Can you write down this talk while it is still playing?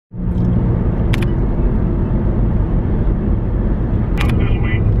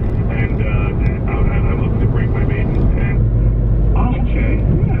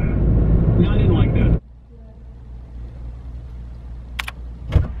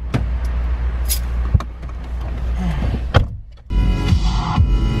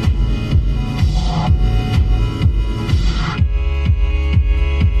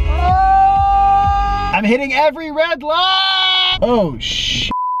hitting every red light! Oh,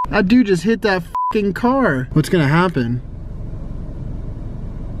 shit. That dude just hit that fucking car. What's gonna happen?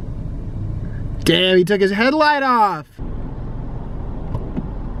 Damn, he took his headlight off.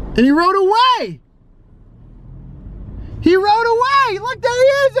 And he rode away. He rode away. Look, there he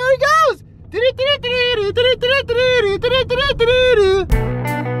is. There he goes.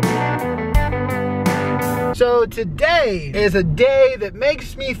 So today is a day that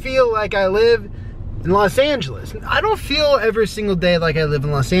makes me feel like I live in Los Angeles. I don't feel every single day like I live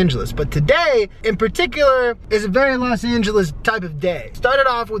in Los Angeles, but today in particular is a very Los Angeles type of day. Started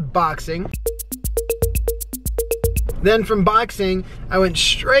off with boxing. Then from boxing, I went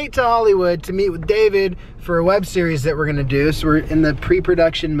straight to Hollywood to meet with David for a web series that we're gonna do. So we're in the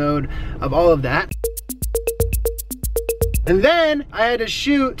pre-production mode of all of that. And then I had to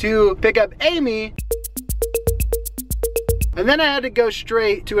shoot to pick up Amy. And then I had to go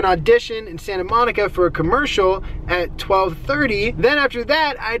straight to an audition in Santa Monica for a commercial at 12:30. Then after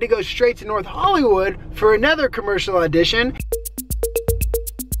that, I had to go straight to North Hollywood for another commercial audition.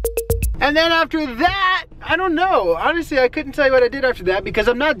 And then after that, I don't know. Honestly, I couldn't tell you what I did after that because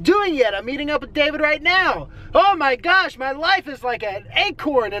I'm not doing yet. I'm meeting up with David right now. Oh my gosh, my life is like an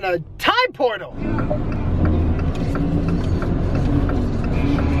acorn in a time portal.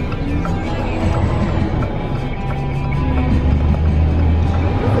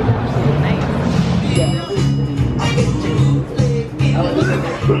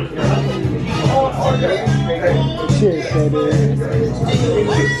 Cheers, baby.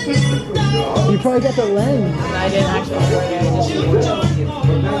 You probably got the lens. I didn't actually enjoy it.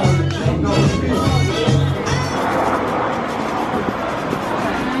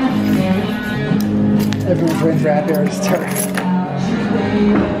 Everyone's waiting for happy hour to start.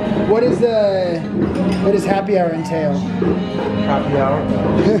 What does happy hour entail? Happy hour?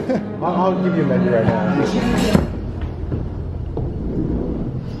 I'll give you a menu right now.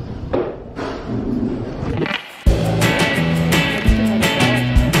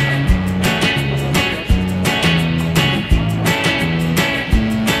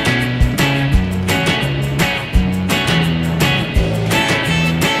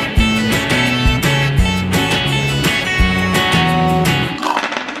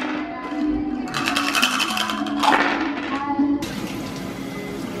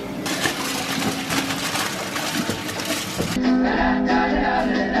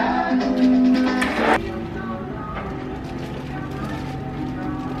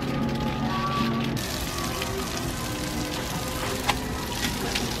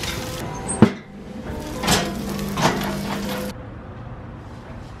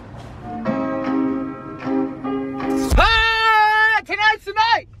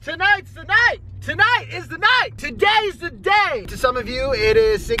 Tonight is the night. Today's the day. To some of you, it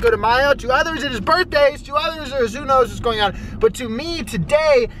is Cinco de Mayo. To others, it is birthdays. To others, there's who knows what's going on. But to me,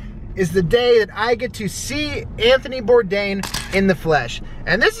 today is the day that I get to see Anthony Bourdain in the flesh.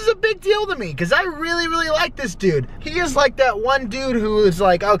 And this is a big deal to me because I really, really like this dude. He is like that one dude who is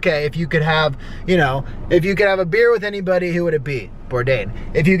like, okay, if you could have, if you could have a beer with anybody, who would it be? Bourdain.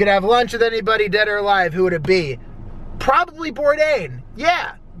 If you could have lunch with anybody, dead or alive, who would it be? Probably Bourdain.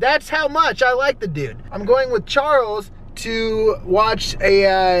 Yeah. That's how much I like the dude. I'm going with Charles to watch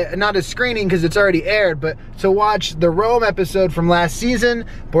not a screening because it's already aired, but to watch the Rome episode from last season.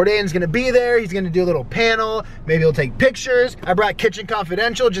 Bourdain's gonna be there. He's gonna do a little panel. Maybe he'll take pictures. I brought Kitchen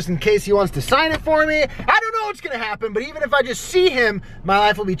Confidential just in case he wants to sign it for me. I don't know what's gonna happen, but even if I just see him, my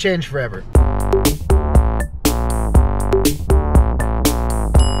life will be changed forever.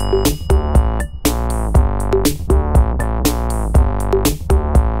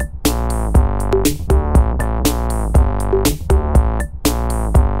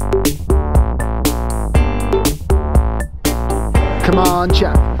 Come on,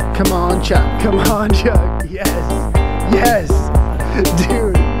 Chuck. Come on, Chuck. Come on, Chuck. Yes. Yes.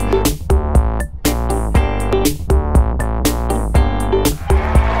 Dude.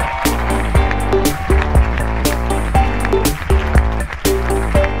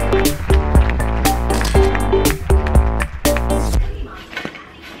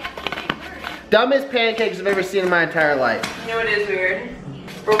 Dumbest pancakes I've ever seen in my entire life. You know what is weird?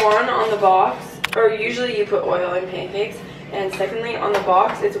 For one, on the box, or usually you put oil in pancakes. And secondly, on the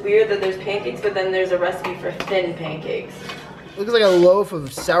box, it's weird that there's pancakes, but then there's a recipe for thin pancakes. Looks like a loaf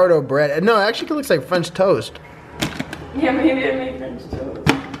of sourdough bread. No, it actually looks like French toast. Yeah, maybe I made French toast.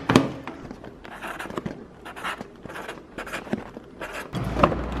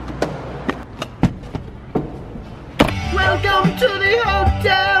 Welcome to the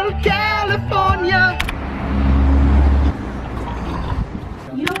Hotel California.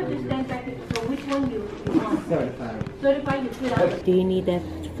 You know what this dance back is for? Which one you want? 35. 35 you put out. Do you need a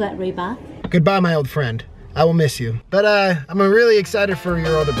flat rate bath? Goodbye, my old friend. I will miss you. But I'm really excited for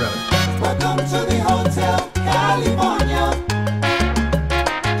your older brother. Welcome to the hotel.